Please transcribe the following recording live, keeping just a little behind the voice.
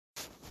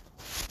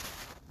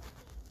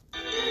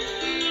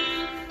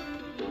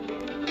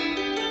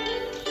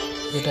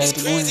Good day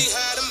to Gwen.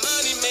 How the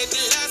money make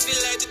the lies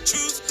feel like the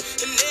truth.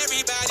 And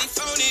everybody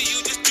phony, you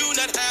just do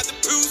not have the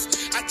proof.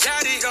 I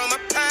jotted on my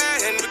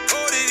pad and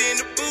recorded in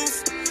the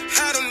booth.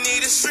 I don't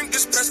need a shrink,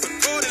 just press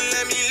record and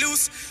let me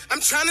loose. I'm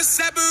trying to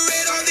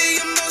separate all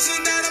the emotions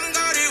that I'm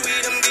guarded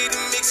with. I'm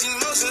getting mixed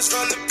emotions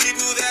from the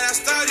people that I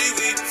started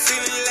with.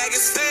 Feeling like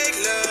it's fake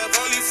love,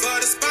 only for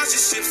the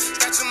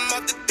sponsorships. Scratch them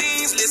off the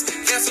dean's list,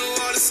 cancel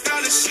all the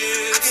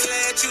scholarships. I can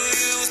let you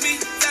use me,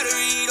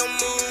 battery don't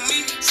move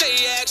me.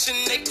 Say action,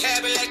 they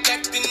cabin like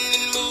acting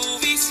in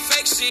movies.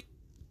 Fake shit.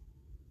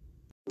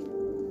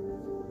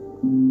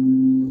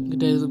 Good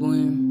day to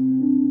Gwen.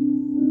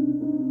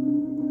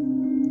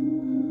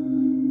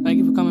 Thank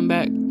you for coming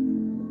back.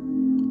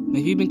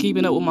 If you've been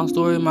keeping up with my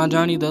story and my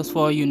journey thus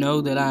far, you know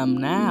that I am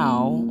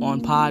now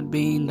on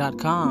Podbean.com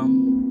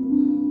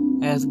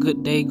as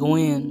Good Day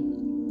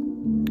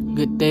Gwen.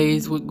 Good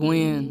Days with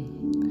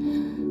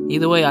Gwen.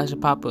 Either way, I should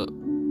pop up.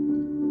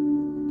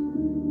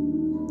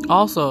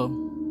 Also,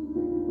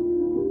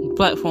 the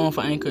platform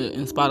for Anchor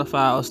and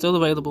Spotify are still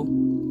available,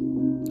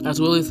 as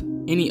well as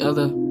any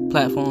other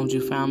platforms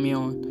you found me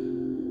on.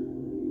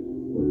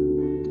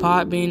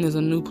 Podbean is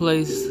a new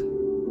place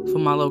for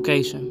my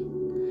location,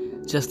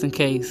 just in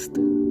case.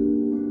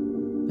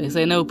 They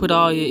say never put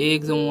all your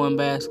eggs in one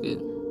basket.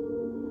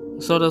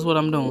 So that's what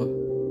I'm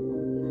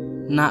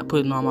doing. Not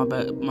putting all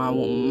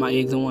my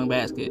eggs in one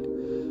basket.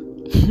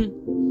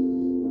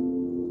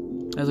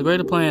 There's a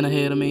greater plan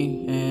ahead of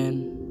me,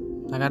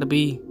 and I gotta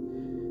be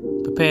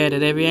prepared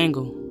at every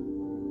angle,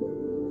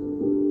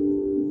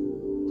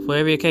 for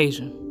every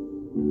occasion.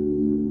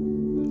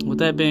 With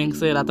that being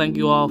said, I thank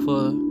you all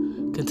for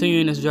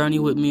continuing this journey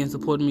with me and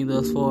supporting me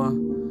thus far.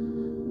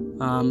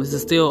 This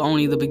is still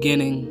only the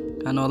beginning.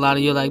 I know a lot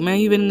of you are like, man,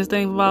 you've been in this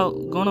thing for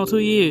about going on 2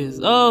 years.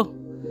 Oh,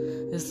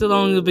 it's still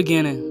only the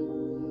beginning.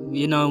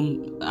 You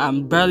know,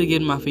 I'm barely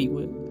getting my feet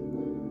wet.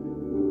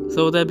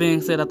 So with that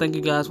being said, I thank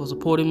you guys for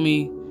supporting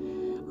me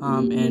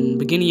and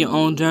beginning your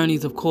own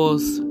journeys, of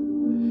course.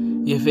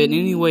 If in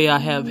any way I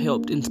have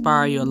helped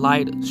inspire your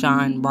light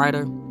shine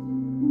brighter,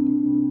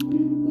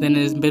 then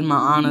it has been my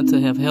honor to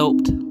have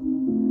helped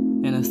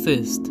and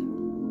assist.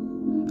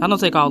 I don't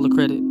take all the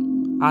credit.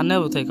 I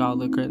never take all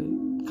the credit,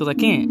 because I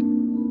can't.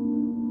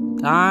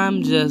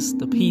 I'm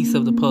just a piece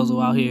of the puzzle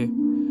out here.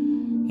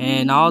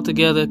 And all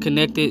together,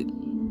 connected,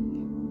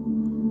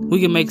 we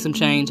can make some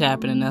change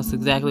happen, and that's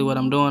exactly what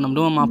I'm doing. I'm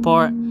doing my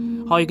part.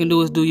 All you can do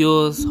is do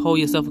yours. Hold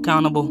yourself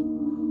accountable.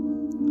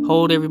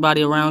 Hold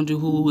everybody around you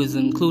who is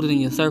included in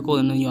your circle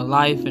and in your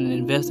life, and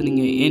investing in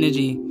your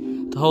energy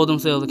to hold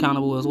themselves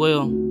accountable as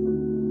well.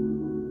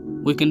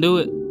 We can do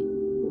it,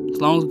 as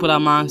long as we put our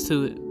minds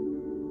to it.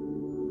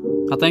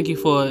 I thank you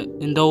for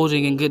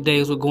indulging in Good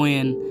Days with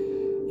Gwen,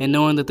 and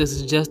knowing that this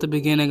is just the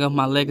beginning of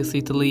my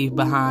legacy to leave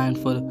behind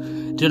for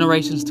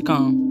generations to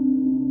come.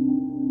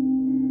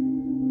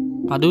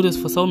 I do this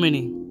for so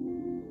many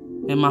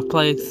in my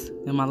place,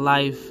 in my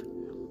life,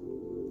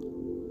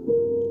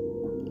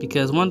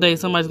 because one day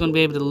somebody's going to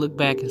be able to look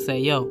back and say,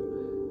 yo,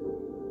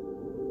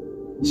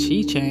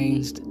 she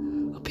changed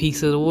a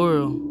piece of the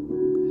world.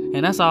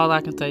 And that's all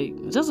I can take,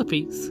 just a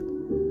piece.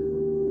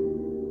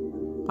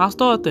 I'll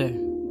start there.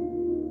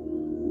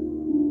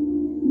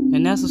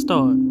 And that's a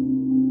start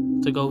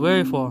to go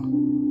very far.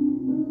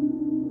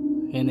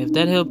 And if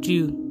that helped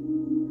you,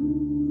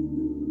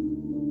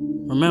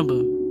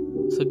 remember,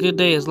 it's a good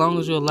day as long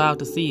as you're allowed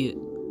to see it.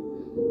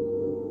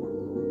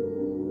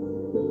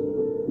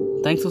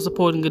 Thanks for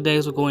supporting Good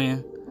Days with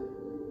Gwen.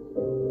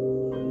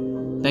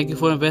 Thank you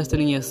for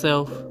investing in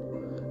yourself.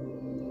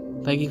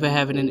 Thank you for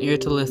having an ear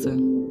to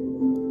listen.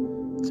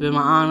 It's been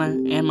my honor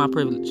and my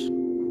privilege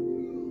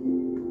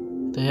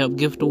to help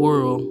gift the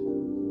world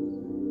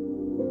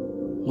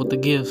with the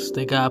gifts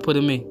that God put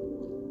in me.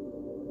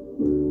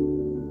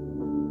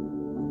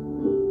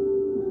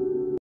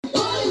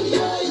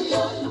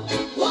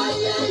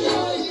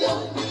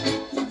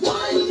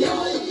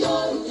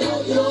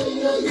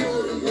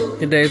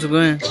 Good Days with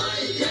Gwen.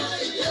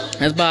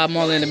 That's Bob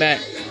Marley in the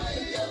back.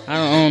 I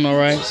don't own no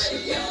rights.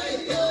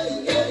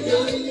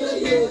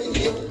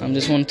 I'm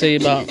just want to tell you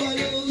about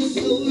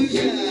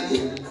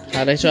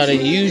how they try to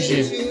use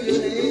you.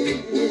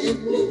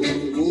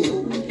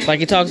 Like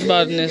he talks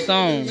about in this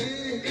song.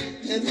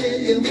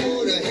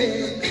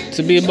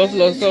 To be a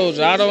Buffalo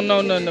Soldier. I don't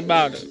know nothing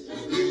about it.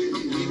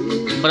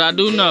 But I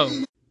do know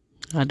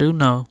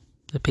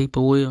that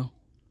people will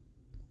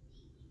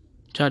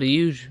try to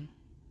use you.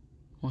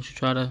 Once you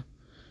try to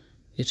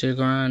get your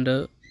grind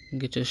up,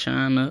 get your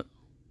shine up.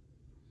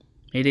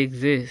 It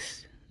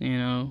exists, you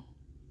know.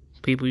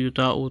 People you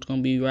thought was going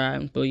to be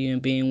riding for you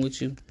and being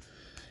with you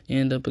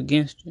end up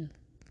against you.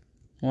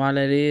 Why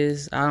that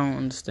is, I don't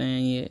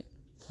understand yet.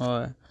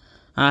 Or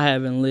I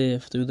haven't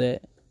lived through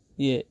that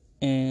yet.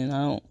 And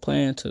I don't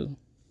plan to.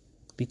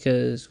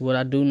 Because what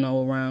I do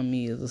know around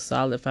me is a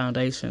solid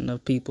foundation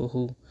of people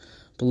who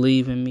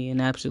believe in me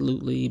and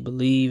absolutely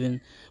believe in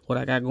what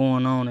I got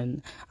going on.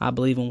 And I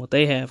believe in what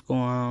they have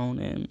going on.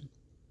 And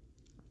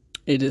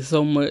it is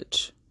so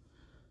much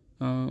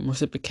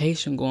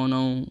reciprocation going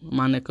on in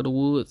my neck of the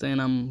woods,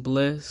 and I'm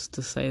blessed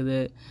to say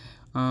that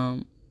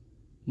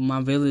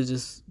my village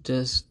is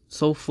just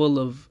so full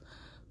of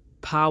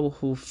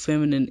powerful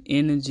feminine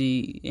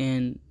energy,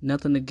 and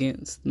nothing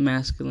against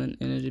masculine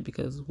energy,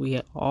 because we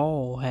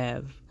all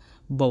have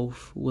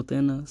both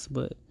within us,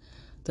 but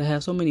to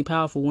have so many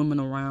powerful women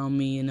around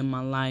me and in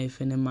my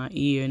life and in my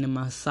ear and in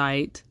my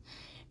sight,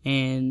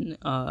 and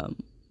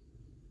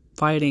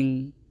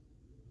fighting,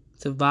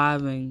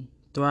 surviving,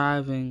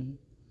 thriving,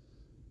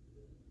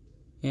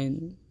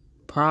 and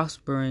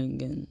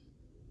prospering, and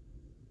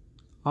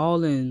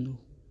all in,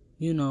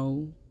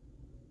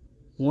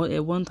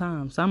 at one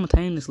time.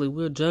 Simultaneously,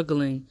 we're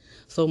juggling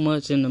so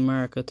much in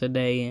America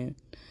today, and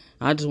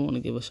I just want to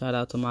give a shout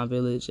out to my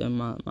village and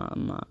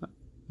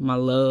my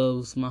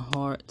loves, my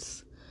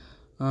hearts,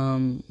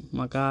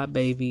 my god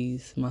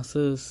babies, my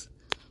sis,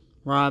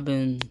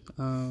 Robin,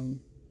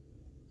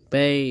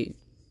 babe,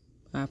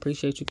 I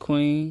appreciate you,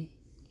 queen,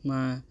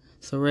 my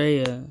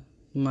Soraya,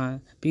 my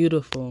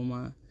beautiful,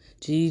 my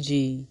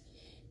Gigi,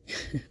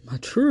 my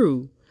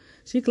true.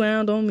 She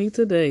clowned on me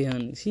today,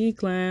 honey. She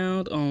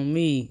clowned on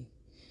me.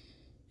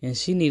 And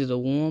she needed a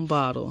warm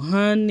bottle.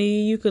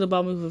 Honey, you could have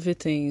bought me for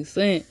 15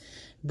 cents.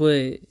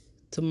 But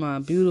to my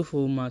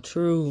beautiful, my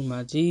true,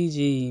 my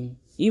Gigi,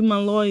 even my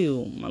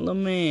loyal, my little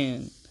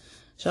man.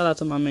 Shout out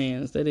to my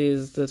mans.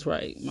 That's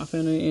right. My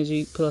family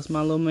energy plus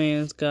my little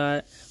man's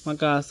my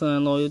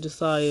godson, loyal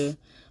Josiah.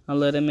 I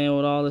love that man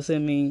with all that's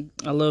in me.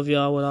 I love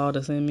y'all with all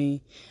that's in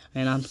me.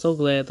 And I'm so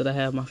glad that I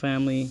have my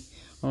family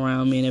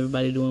around me and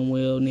everybody doing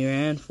well, near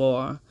and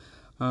far.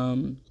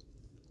 And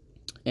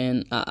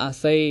I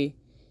say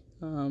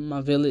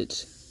my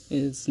village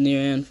is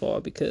near and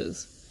far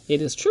because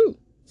it is true.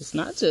 It's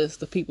not just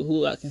the people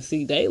who I can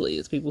see daily.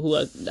 It's people who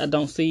I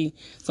don't see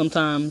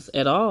sometimes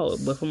at all,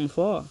 but from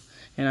afar.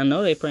 And I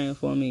know they're praying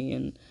for me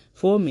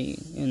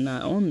and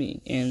not on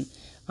me. And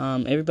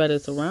everybody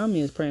that's around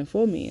me is praying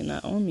for me and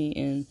not on me.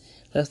 And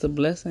that's the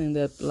blessing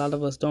that a lot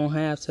of us don't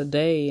have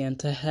today. And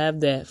to have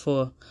that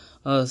for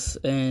us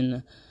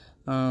and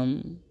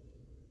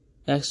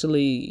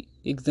actually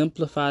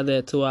exemplify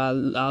that to our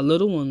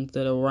little ones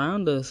that are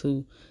around us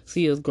who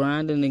see us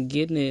grinding and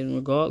getting it, and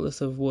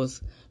regardless of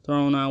what's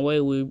thrown our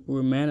way,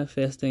 we're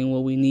manifesting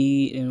what we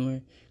need, and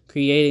we're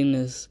creating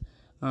this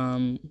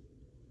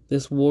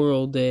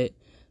world that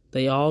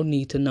they all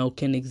need to know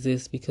can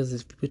exist, because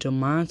if you put your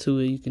mind to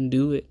it, you can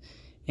do it.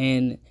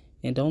 And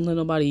don't let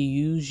nobody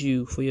use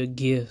you for your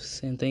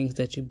gifts and things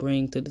that you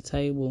bring to the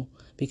table,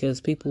 because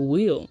people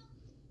will,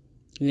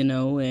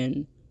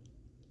 and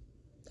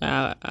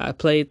I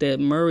played that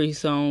Murray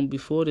song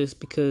before this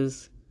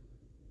because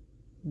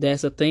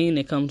that's a thing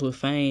that comes with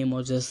fame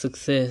or just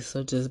success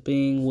or just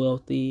being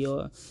wealthy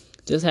or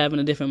just having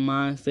a different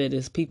mindset.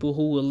 Is people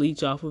who will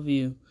leech off of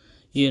you,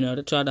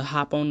 to try to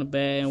hop on the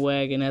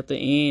bandwagon at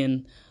the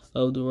end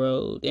of the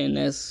road. And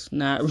that's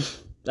not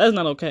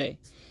okay.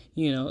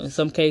 In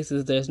some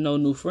cases, there's no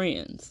new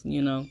friends,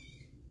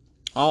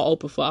 all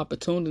open for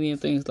opportunity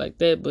and things like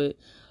that, but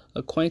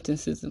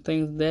acquaintances and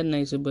things of that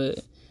nature, but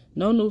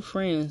no new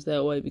friends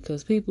that way,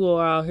 because people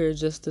are out here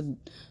just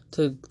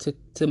to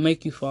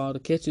make you fall, to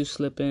catch you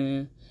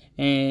slipping.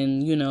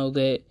 And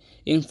that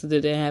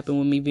incident that happened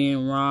with me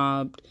being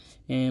robbed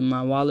and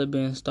my wallet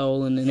being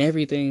stolen and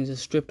everything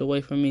just stripped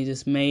away from me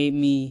just made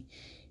me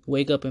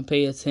wake up and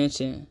pay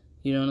attention.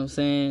 You know what I'm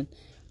saying?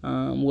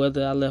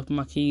 Whether I left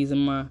my keys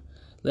and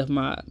left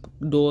my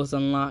doors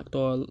unlocked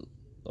or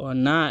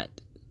not,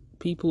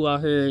 people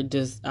out here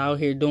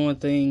doing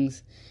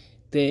things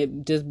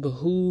that just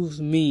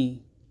behooves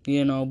me.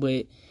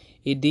 But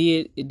it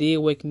did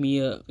wake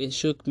me up. It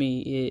shook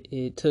me.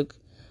 It took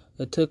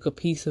a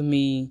piece of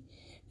me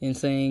in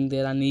saying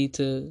that I need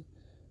to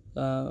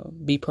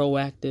be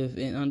proactive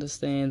and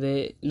understand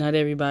that not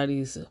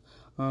everybody's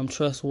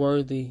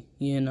trustworthy.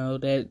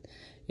 That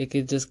it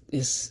could just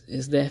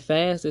it's that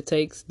fast. It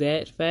takes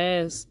that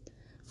fast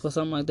for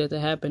something like that to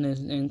happen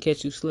and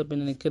catch you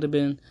slipping. And it could have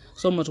been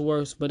so much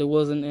worse, but it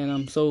wasn't. And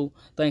I'm so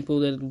thankful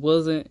that it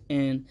wasn't.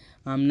 And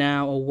I'm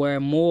now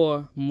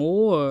more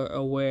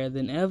aware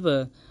than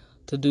ever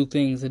to do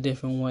things a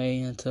different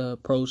way and to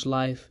approach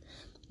life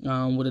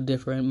with a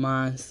different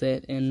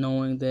mindset, and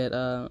knowing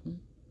that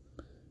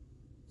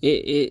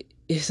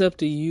it's up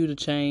to you to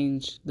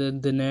change the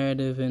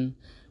narrative and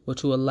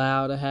what you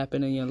allow to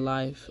happen in your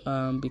life,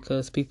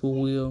 because people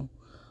will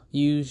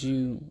use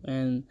you.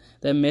 And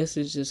that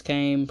message just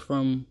came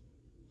from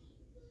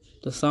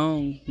the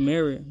song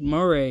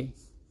Murray,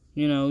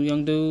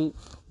 young dude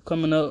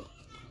coming up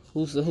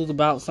who's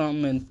about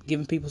something and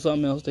giving people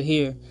something else to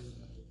hear,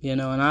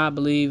 and I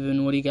believe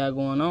in what he got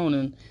going on,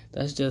 and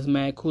that's just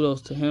mad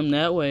kudos to him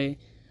that way.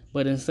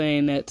 But in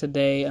saying that,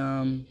 today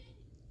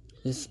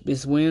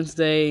it's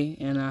Wednesday,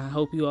 and I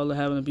hope you all are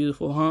having a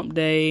beautiful hump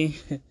day.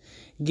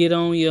 Get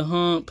on your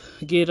hump,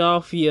 get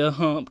off your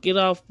hump, get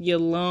off your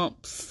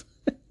lumps.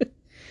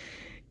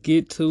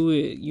 Get to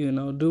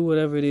it, do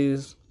whatever it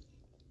is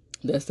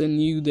that's in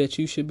you that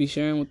you should be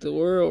sharing with the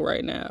world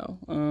right now.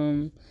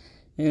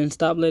 and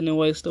stop letting it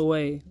waste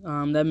away.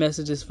 That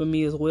message is for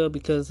me as well,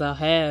 because I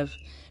have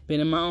been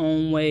in my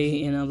own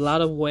way in a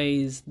lot of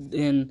ways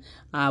than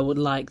I would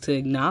like to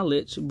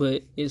acknowledge,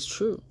 but it's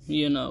true,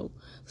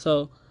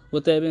 So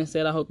with that being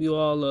said, I hope you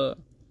all are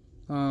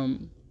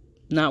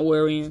not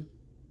worrying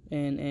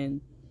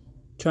and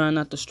trying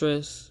not to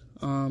stress,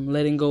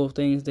 letting go of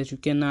things that you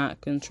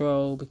cannot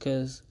control,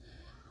 because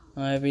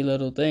every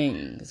little thing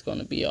is going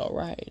to be all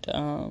right.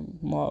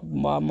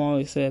 Mom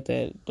always said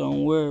that,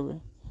 don't worry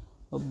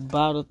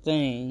about a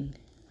thing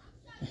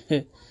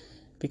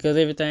because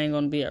everything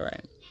going to be all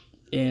right.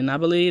 And I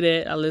believe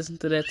that. I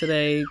listened to that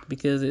today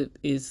because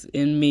it's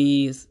in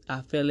me.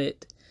 I feel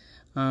it.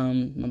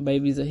 My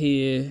babies are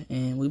here,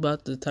 and we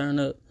about to turn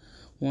up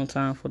one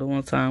time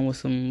with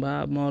some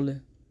Bob Marley.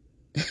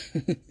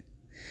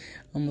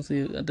 I'm gonna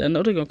see. I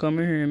know they're gonna come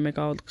in here and make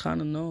all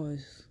kind of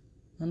noise.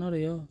 I know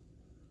they are.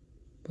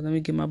 But let me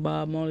get my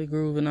Bob Marley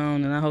grooving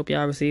on, and I hope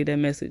y'all receive that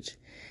message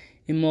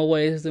in more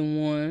ways than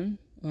one.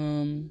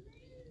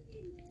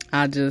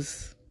 I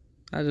just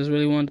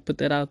really wanted to put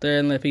that out there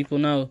and let people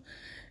know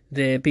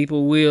that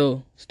people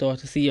will start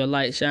to see your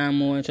light shine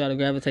more and try to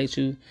gravitate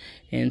you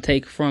and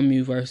take from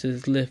you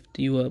versus lift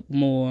you up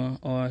more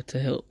or to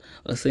help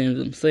ascend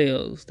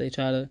themselves. They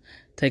try to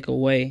take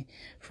away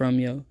from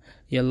your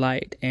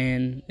light,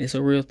 and it's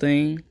a real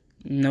thing.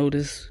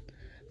 Notice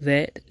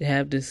that,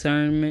 have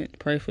discernment,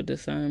 pray for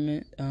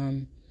discernment,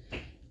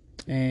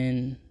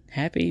 and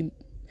happy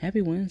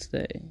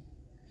Wednesday.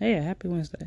 Hey, happy Wednesday.